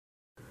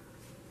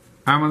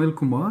I'm Anil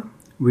Kumar.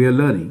 We are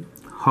learning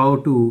how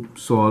to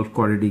solve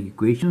quadratic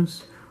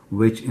equations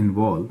which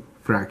involve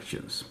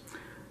fractions.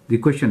 The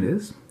question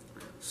is,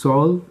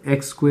 solve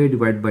x squared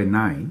divided by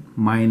 9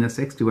 minus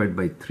x divided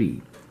by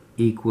 3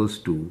 equals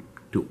to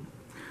 2.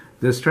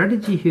 The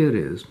strategy here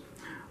is,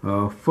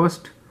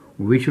 first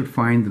we should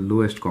find the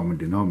lowest common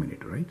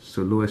denominator, right?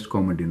 So lowest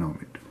common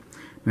denominator.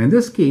 Now in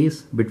this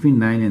case, between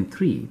 9 and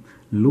 3,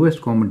 lowest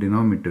common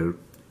denominator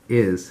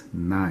is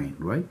 9,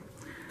 right?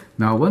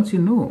 Now once you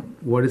know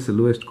what is the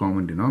lowest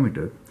common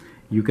denominator,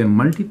 you can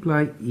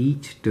multiply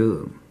each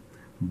term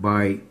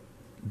by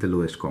the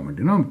lowest common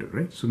denominator,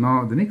 right? So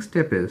now the next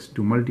step is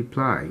to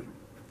multiply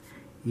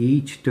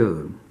each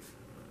term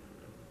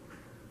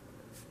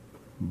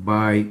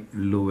by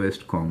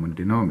lowest common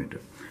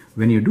denominator.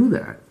 When you do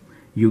that,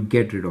 you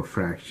get rid of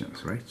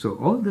fractions, right? So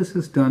all this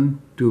is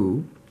done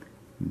to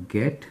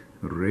get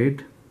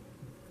rid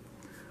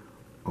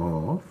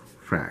of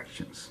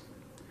fractions.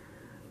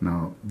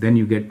 Now then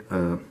you get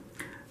a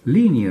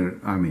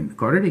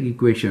quadratic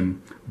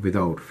equation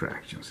without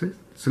fractions.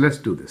 So let's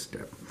do this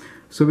step.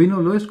 So we know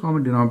lowest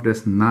common denominator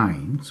is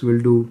 9. So we'll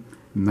do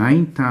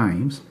 9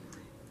 times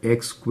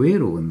x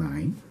squared over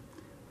 9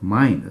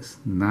 minus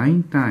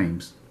 9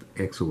 times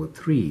x over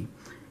 3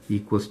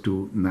 equals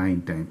to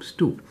 9 times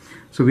 2.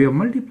 So we have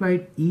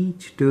multiplied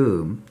each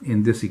term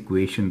in this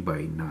equation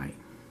by 9.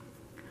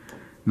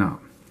 Now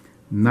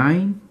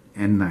 9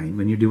 and 9,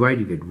 when you divide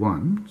you get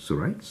 1. So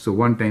right, so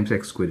 1 times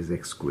x squared is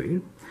x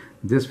squared.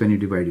 This, when you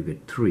divide, you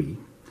get 3.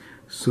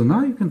 So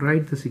now you can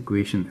write this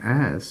equation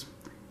as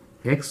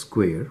x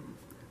squared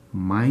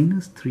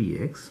minus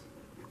 3x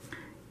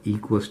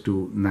equals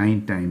to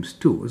 9 times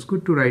 2. It's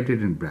good to write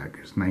it in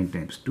brackets. 9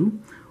 times 2,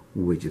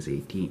 which is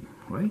 18,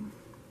 right?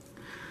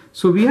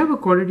 So we have a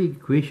quadratic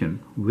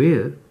equation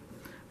where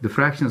the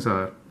fractions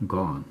are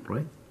gone,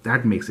 right?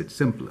 That makes it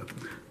simpler.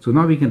 So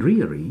now we can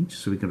rearrange.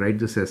 So we can write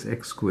this as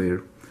x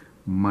squared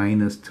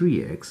minus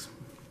 3x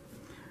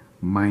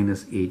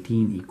minus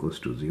 18 equals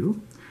to 0.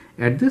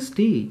 At this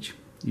stage,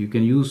 you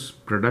can use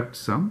product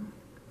sum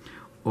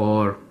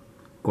or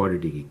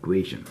quadratic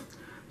equation.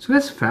 So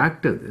let's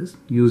factor this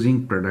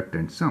using product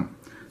and sum.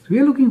 So we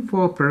are looking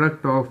for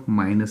product of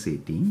minus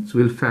 18. So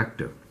we'll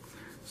factor.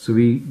 So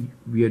we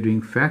are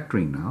doing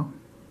factoring now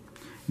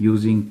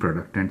using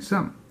product and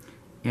sum.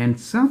 And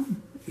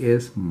sum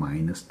is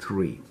minus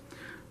 3.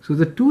 So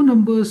the two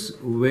numbers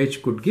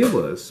which could give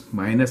us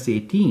minus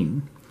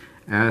 18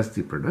 as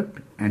the product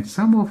and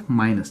sum of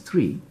minus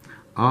 3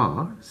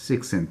 are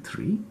 6 and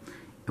 3.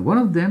 And one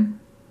of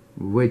them,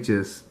 which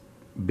is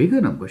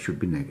bigger number, should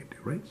be negative,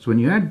 right? So when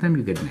you add them,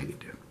 you get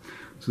negative.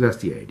 So that's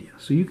the idea.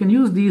 So you can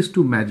use these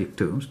two magic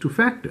terms to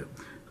factor.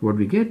 So what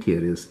we get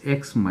here is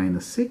x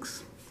minus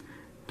 6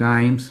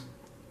 times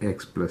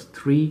x plus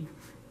 3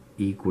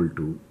 equal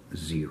to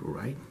 0,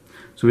 right?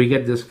 So we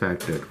get this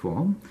factored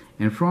form,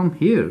 and from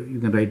here you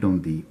can write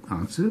down the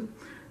answer.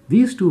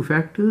 These two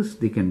factors,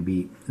 they can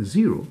be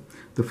 0.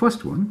 The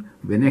first one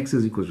when x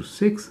is equal to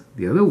 6,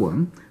 the other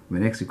one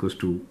when x equals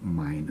to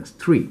minus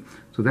 3.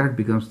 So that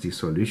becomes the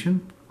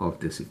solution of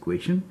this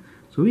equation.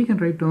 So we can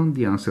write down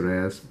the answer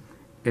as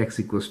x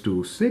equals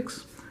to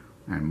 6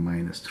 and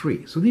minus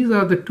 3. So these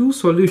are the two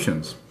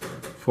solutions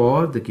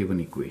for the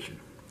given equation.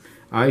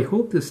 I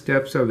hope the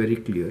steps are very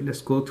clear.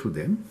 Let's go through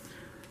them.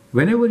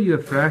 Whenever you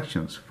have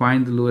fractions,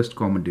 find the lowest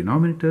common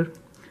denominator,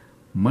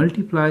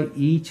 multiply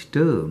each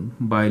term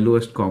by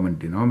lowest common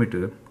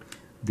denominator,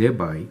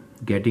 thereby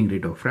getting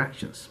rid of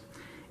fractions.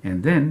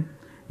 And then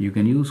you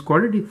can use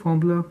quadratic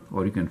formula,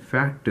 or you can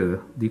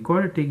factor the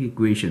quadratic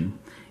equation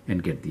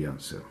and get the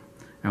answer.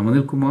 I'm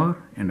Anil Kumar,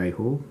 and I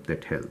hope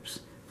that helps.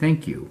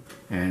 Thank you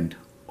and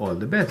all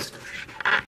the best.